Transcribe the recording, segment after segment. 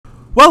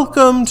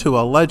Welcome to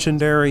a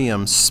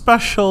Legendarium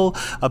special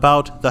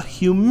about the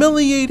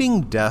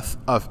humiliating death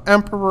of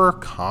Emperor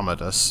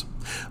Commodus.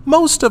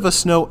 Most of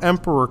us know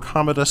Emperor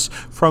Commodus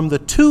from the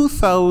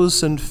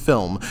 2000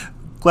 film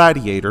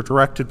Gladiator,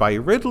 directed by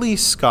Ridley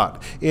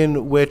Scott,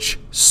 in which,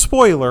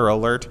 spoiler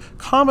alert,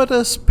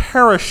 Commodus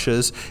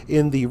perishes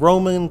in the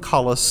Roman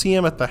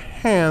Colosseum at the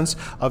hands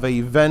of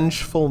a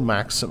vengeful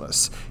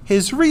Maximus.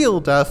 His real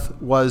death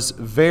was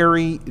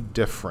very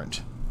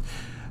different.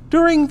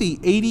 During the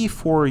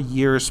 84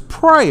 years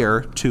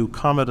prior to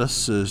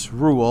Commodus's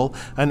rule,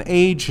 an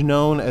age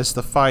known as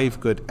the Five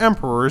Good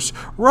Emperors,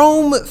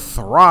 Rome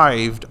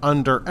thrived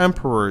under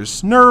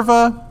emperors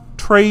Nerva,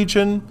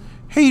 Trajan,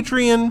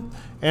 Hadrian,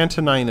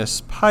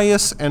 Antoninus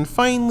Pius, and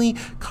finally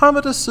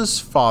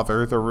Commodus's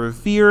father, the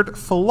revered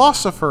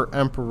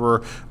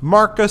philosopher-emperor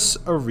Marcus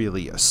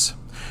Aurelius.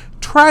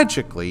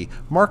 Tragically,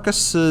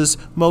 Marcus's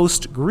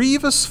most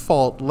grievous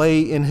fault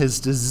lay in his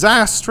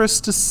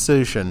disastrous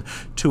decision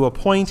to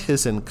appoint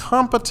his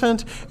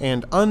incompetent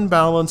and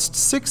unbalanced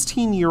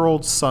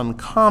 16-year-old son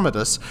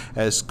Commodus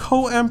as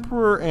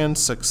co-emperor and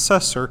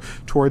successor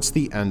towards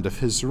the end of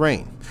his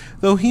reign.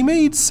 Though he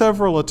made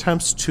several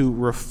attempts to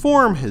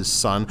reform his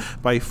son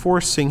by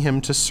forcing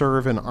him to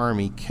serve in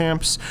army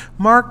camps,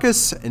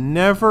 Marcus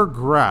never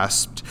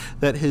grasped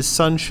that his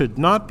son should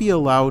not be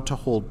allowed to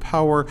hold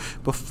power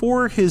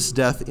before his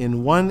death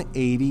in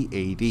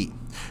 180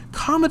 AD.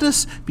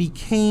 Commodus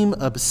became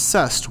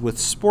obsessed with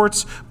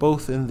sports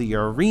both in the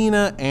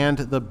arena and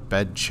the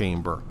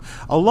bedchamber.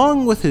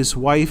 Along with his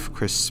wife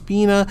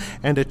Crispina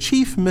and a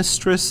chief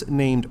mistress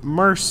named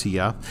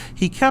Marcia,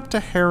 he kept a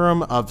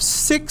harem of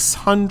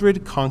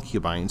 600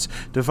 concubines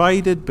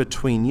divided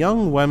between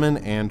young women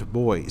and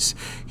boys.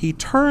 He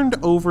turned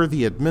over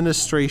the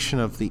administration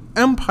of the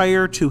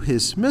empire to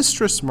his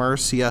mistress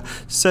Marcia,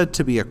 said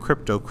to be a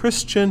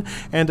crypto-Christian,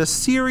 and a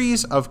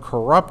series of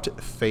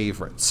corrupt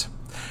favorites.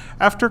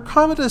 After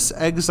Commodus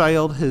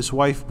exiled his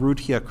wife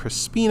Brutia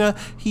Crispina,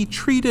 he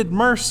treated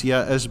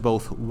Marcia as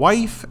both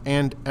wife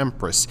and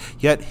empress,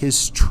 yet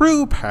his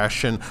true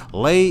passion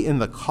lay in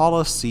the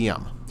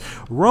Colosseum.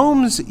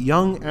 Rome's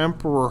young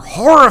emperor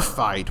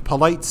horrified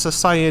polite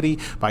society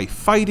by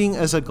fighting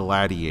as a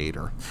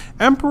gladiator.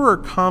 Emperor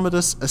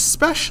Commodus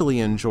especially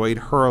enjoyed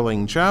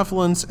hurling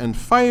javelins and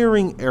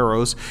firing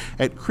arrows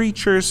at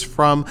creatures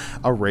from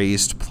a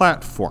raised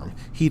platform.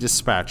 He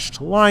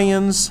dispatched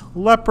lions,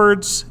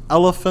 leopards,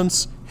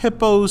 elephants,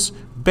 hippos,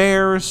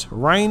 bears,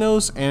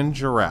 rhinos, and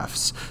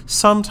giraffes,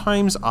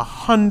 sometimes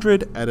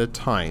 100 at a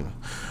time.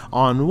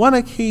 On one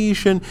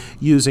occasion,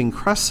 using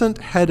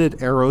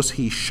crescent-headed arrows,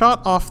 he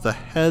shot off the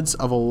heads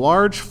of a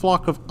large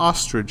flock of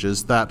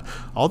ostriches that,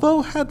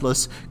 although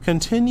headless,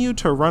 continued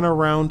to run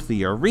around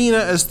the arena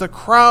as the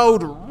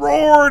crowd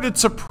roared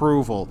its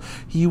approval.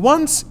 He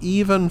once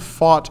even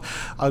fought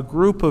a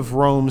group of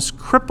Rome's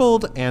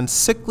crippled and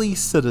sickly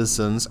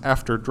citizens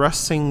after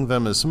dressing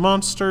them as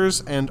monsters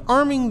and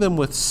arming them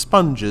with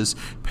sponges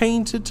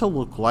painted to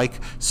look like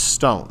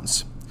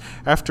stones.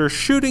 After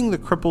shooting the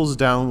cripples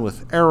down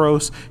with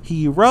arrows,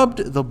 he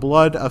rubbed the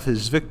blood of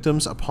his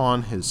victims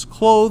upon his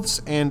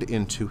clothes and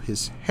into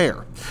his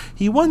hair.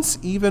 He once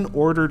even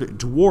ordered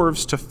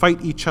dwarves to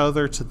fight each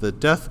other to the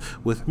death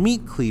with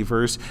meat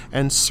cleavers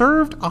and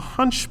served a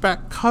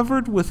hunchback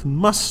covered with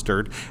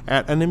mustard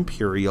at an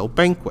imperial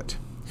banquet.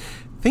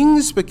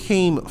 Things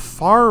became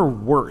far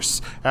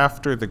worse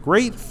after the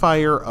Great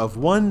Fire of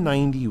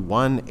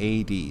 191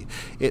 AD.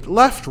 It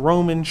left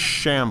Rome in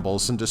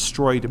shambles and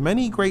destroyed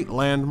many great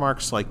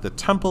landmarks like the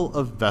Temple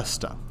of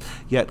Vesta.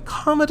 Yet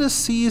Commodus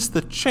seized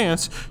the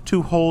chance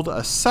to hold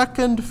a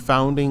second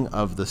founding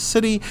of the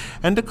city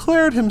and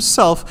declared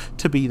himself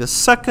to be the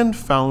second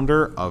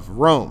founder of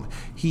Rome.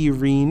 He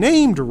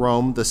renamed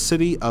Rome the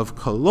city of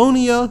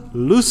Colonia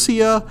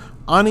Lucia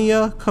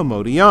Annia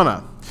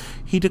Commodiana.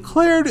 He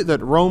declared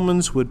that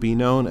Romans would be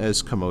known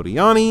as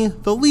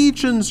Commodiani, the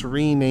legions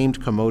renamed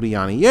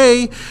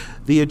Commodianae,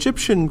 the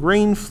Egyptian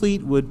grain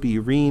fleet would be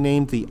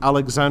renamed the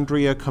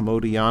Alexandria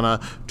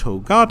Commodiana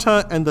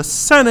Togata, and the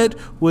Senate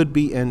would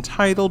be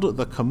entitled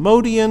the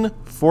Commodian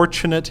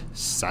Fortunate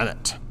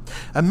Senate.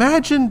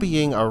 Imagine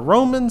being a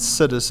Roman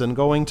citizen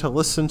going to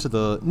listen to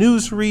the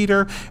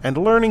newsreader and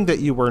learning that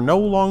you were no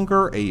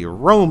longer a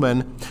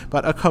Roman,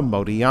 but a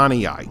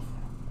Commodianii.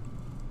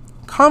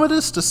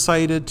 Commodus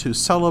decided to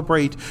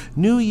celebrate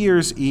New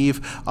Year's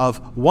Eve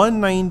of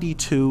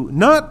 192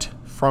 not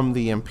from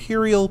the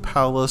imperial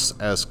palace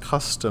as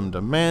custom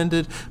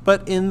demanded,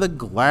 but in the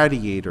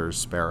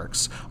gladiators'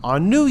 barracks.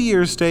 On New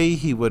Year's Day,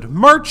 he would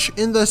march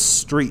in the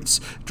streets,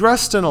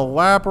 dressed in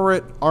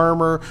elaborate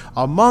armor,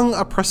 among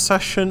a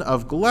procession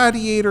of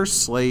gladiator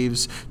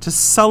slaves to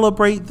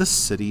celebrate the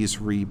city's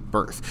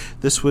rebirth.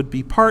 This would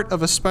be part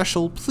of a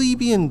special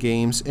plebeian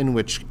games in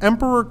which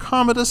Emperor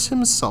Commodus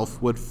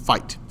himself would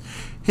fight.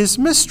 His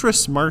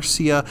mistress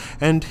Marcia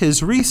and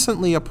his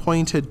recently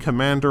appointed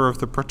commander of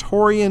the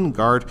Praetorian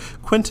Guard,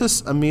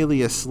 Quintus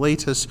Aemilius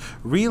Latus,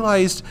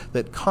 realized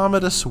that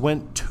Commodus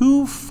went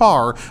too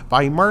far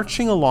by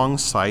marching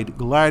alongside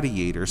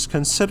gladiators,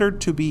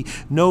 considered to be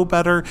no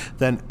better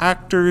than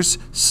actors,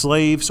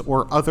 slaves,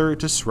 or other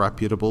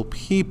disreputable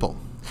people.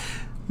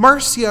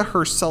 Marcia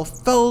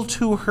herself fell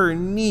to her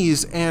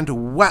knees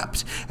and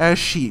wept as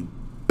she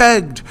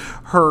begged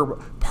her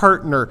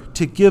partner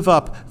to give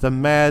up the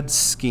mad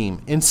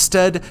scheme.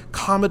 Instead,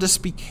 Commodus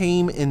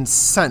became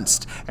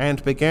incensed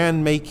and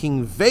began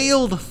making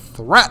veiled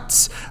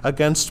threats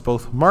against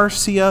both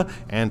Marcia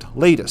and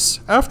Latus.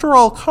 After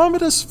all,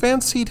 Commodus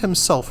fancied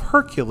himself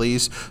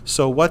Hercules,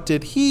 so what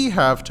did he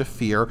have to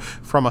fear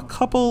from a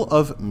couple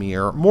of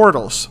mere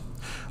mortals?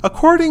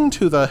 According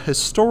to the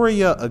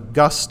Historia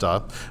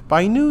Augusta,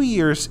 by New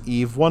Year's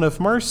Eve, one of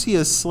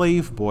Marcia's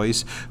slave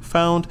boys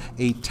found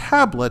a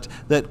tablet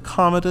that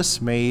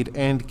Commodus made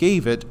and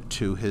gave it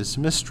to his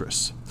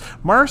mistress.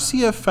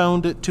 Marcia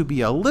found it to be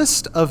a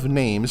list of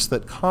names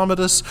that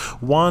Commodus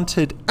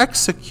wanted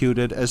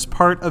executed as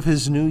part of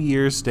his New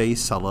Year's Day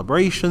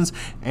celebrations,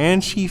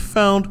 and she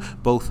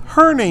found both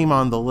her name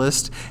on the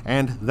list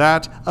and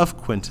that of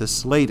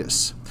Quintus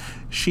Latus.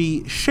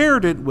 She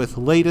shared it with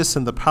Latus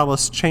and the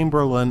palace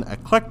chamberlain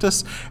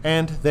Eclectus,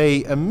 and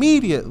they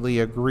immediately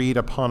agreed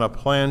upon a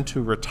plan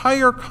to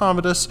retire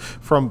Commodus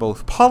from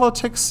both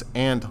politics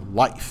and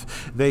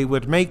life. They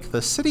would make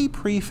the city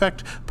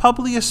prefect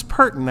Publius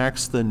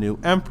Pertinax the new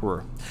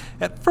emperor.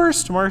 At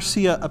first,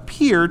 Marcia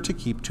appeared to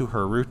keep to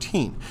her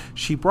routine.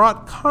 She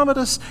brought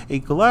Commodus a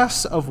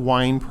glass of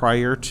wine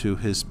prior to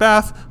his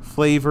bath,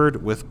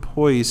 flavored with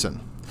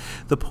poison.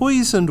 The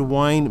poisoned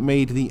wine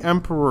made the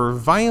emperor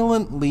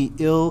violently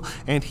ill,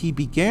 and he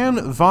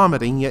began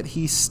vomiting, yet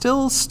he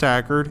still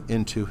staggered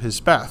into his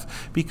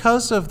bath.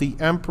 Because of the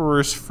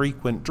emperor's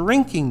frequent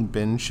drinking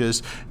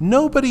binges,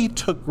 nobody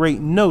took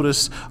great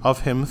notice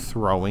of him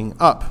throwing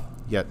up.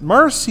 Yet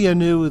Marcia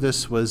knew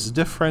this was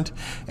different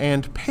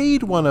and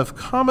paid one of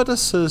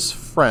Commodus's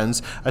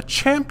friends, a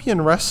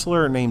champion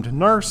wrestler named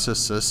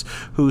Narcissus,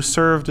 who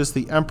served as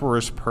the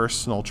emperor's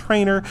personal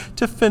trainer,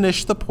 to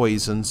finish the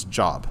poison's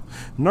job.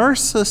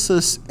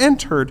 Narcissus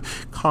entered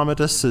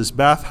Commodus's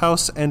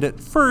bathhouse, and at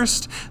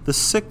first the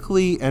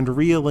sickly and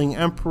reeling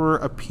emperor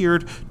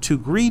appeared to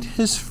greet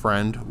his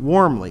friend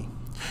warmly.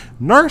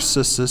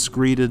 Narcissus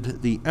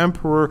greeted the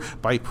emperor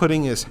by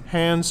putting his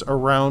hands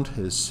around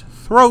his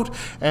throat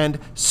and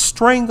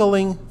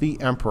strangling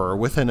the emperor.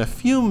 Within a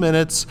few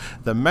minutes,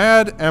 the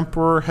mad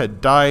emperor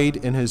had died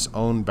in his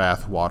own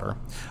bathwater.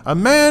 A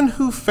man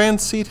who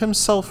fancied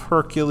himself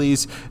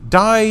Hercules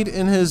died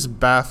in his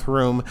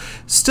bathroom,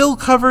 still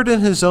covered in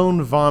his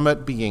own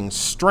vomit, being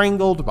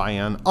strangled by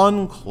an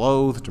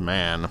unclothed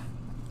man.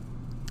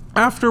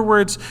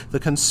 Afterwards,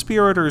 the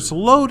conspirators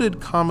loaded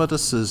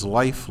Commodus's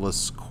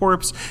lifeless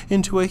corpse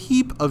into a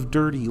heap of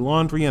dirty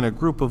laundry, and a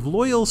group of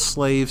loyal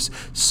slaves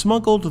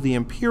smuggled the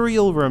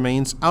imperial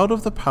remains out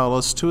of the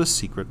palace to a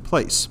secret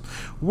place.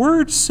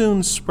 Word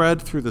soon spread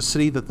through the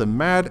city that the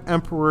mad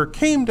emperor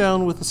came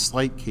down with a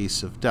slight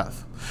case of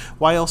death.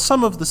 While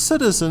some of the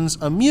citizens,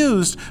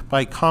 amused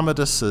by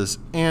Commodus's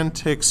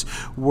antics,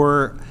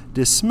 were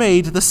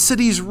dismayed, the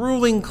city's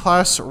ruling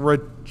class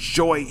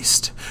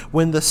rejoiced.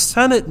 When the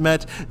Senate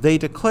met, they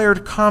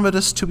declared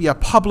Commodus to be a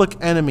public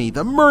enemy,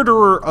 the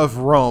murderer of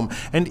Rome,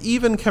 and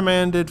even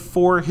commanded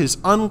for his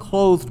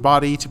unclothed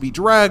body to be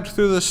dragged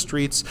through the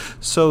streets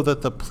so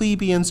that the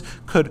plebeians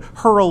could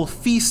hurl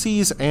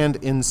feces and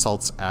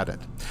insults at it.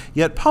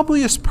 Yet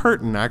Publius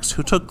Pertinax,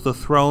 who took the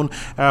throne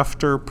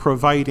after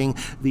providing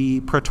the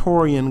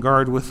Praetorian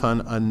Guard with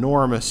an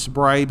enormous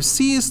bribe,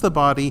 seized the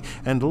body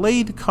and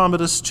laid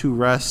Commodus to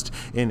rest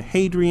in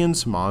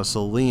Hadrian's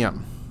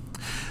mausoleum.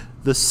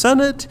 The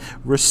Senate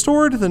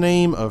restored the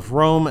name of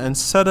Rome and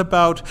set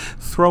about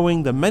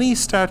throwing the many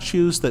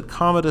statues that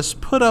Commodus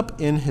put up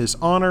in his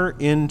honor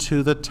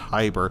into the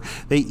Tiber.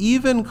 They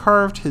even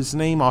carved his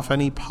name off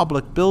any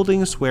public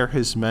buildings where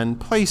his men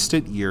placed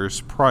it years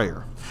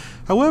prior.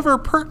 However,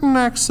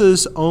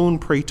 Pertinax's own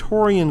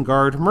Praetorian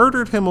Guard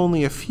murdered him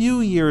only a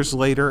few years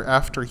later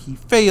after he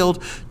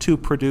failed to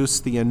produce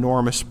the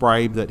enormous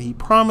bribe that he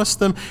promised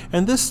them,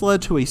 and this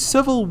led to a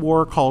civil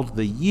war called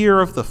the Year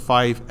of the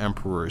Five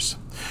Emperors.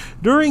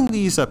 During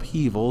these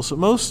upheavals,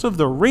 most of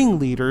the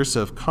ringleaders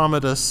of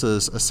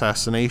Commodus's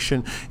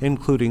assassination,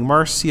 including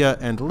Marcia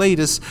and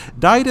Latus,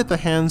 died at the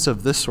hands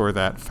of this or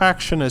that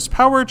faction, as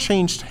power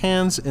changed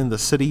hands in the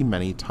city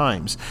many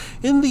times.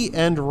 In the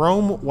end,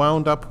 Rome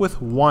wound up with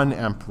one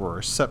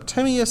emperor,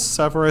 Septimius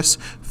Severus,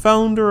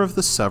 founder of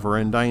the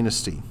Severan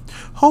dynasty.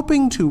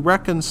 Hoping to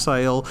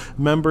reconcile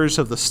members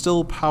of the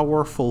still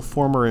powerful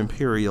former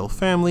imperial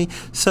family,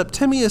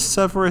 Septimius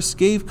Severus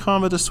gave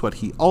Commodus what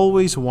he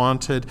always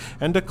wanted,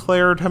 and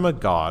declared him a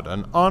god,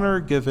 an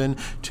honor given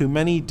to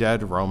many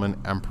dead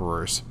Roman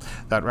emperors.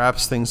 That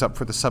wraps things up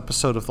for this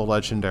episode of the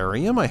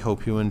Legendarium. I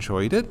hope you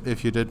enjoyed it.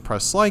 If you did,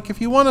 press like.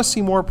 If you want to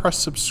see more, press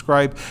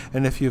subscribe.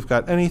 And if you've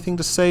got anything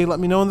to say, let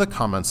me know in the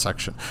comments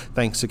section.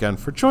 Thanks again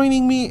for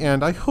joining me,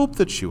 and I hope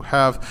that you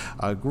have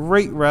a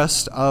great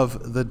rest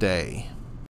of the day.